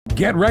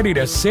Get ready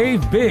to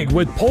save big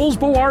with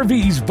Poulsbo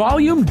RV's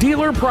volume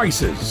dealer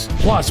prices.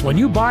 Plus, when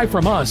you buy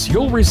from us,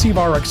 you'll receive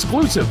our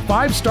exclusive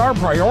 5-star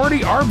priority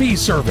RV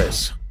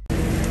service.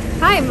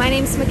 Hi, my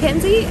name's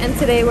Mackenzie, and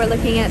today we're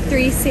looking at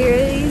 3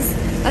 Series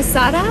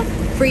Isata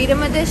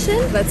Freedom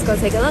Edition. Let's go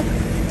take a look.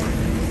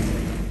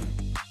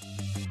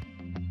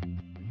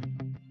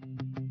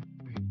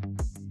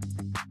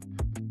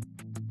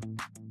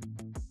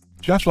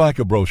 Just like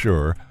a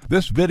brochure,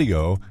 this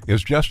video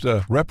is just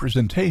a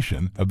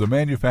representation of the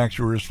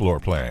manufacturer's floor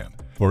plan.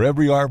 For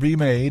every RV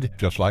made,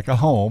 just like a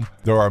home,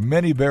 there are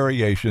many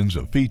variations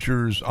of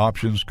features,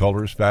 options,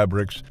 colors,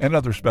 fabrics, and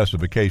other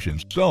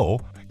specifications. So,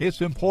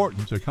 it's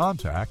important to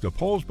contact a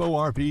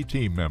Poulsbo RV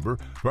team member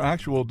for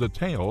actual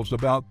details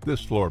about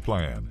this floor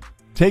plan.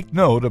 Take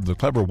note of the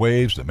clever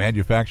ways the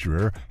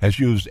manufacturer has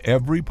used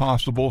every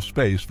possible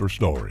space for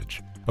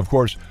storage. Of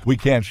course, we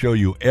can't show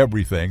you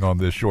everything on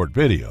this short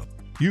video.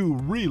 You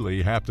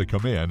really have to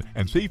come in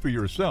and see for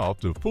yourself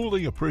to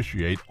fully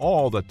appreciate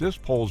all that this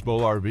Poulsbo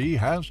RV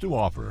has to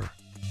offer.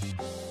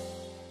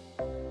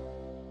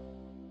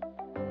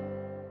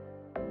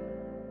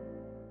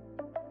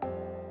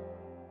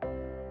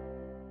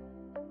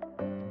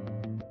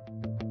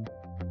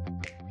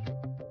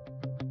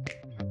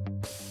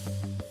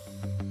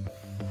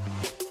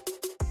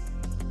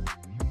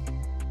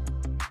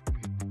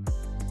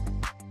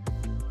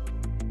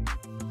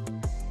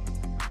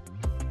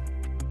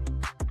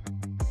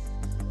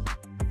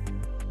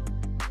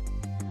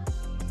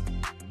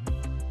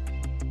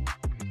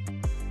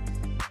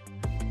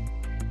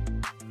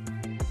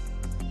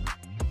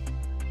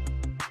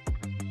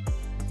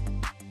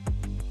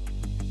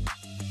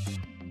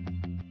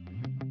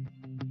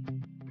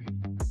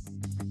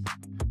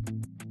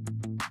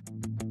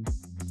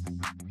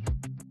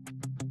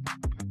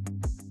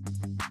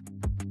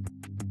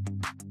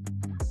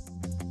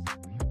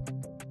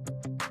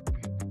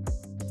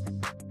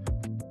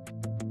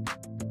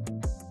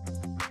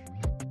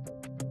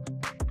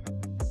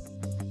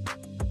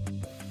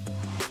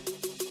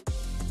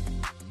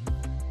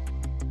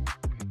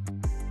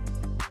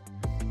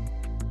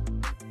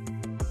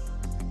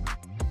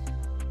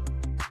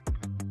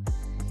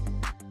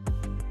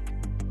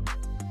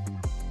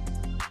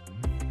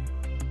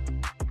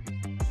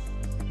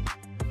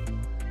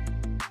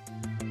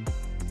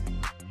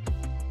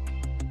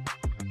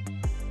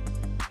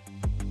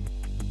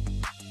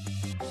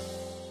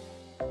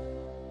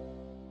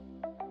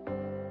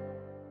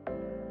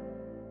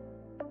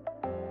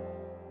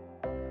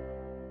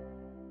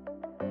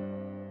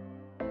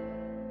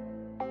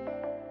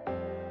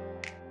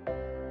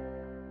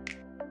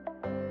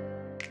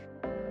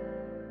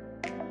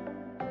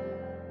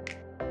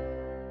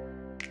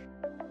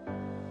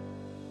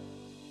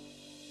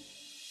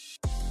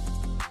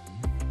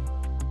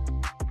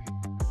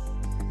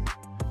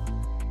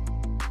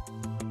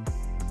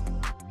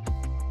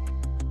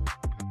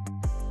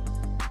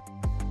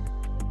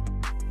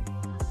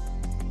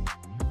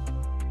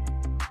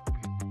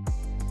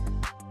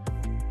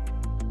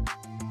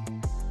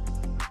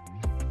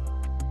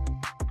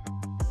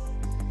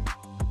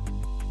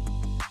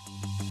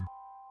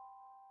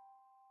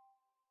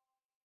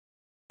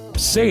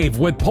 Save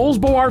with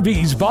Poulsbo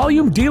RV's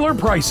volume dealer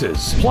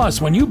prices. Plus,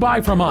 when you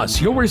buy from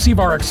us, you'll receive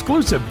our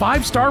exclusive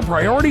 5-star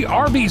priority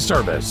RV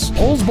service.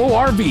 Poulsbo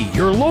RV,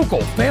 your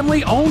local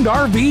family-owned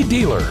RV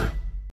dealer.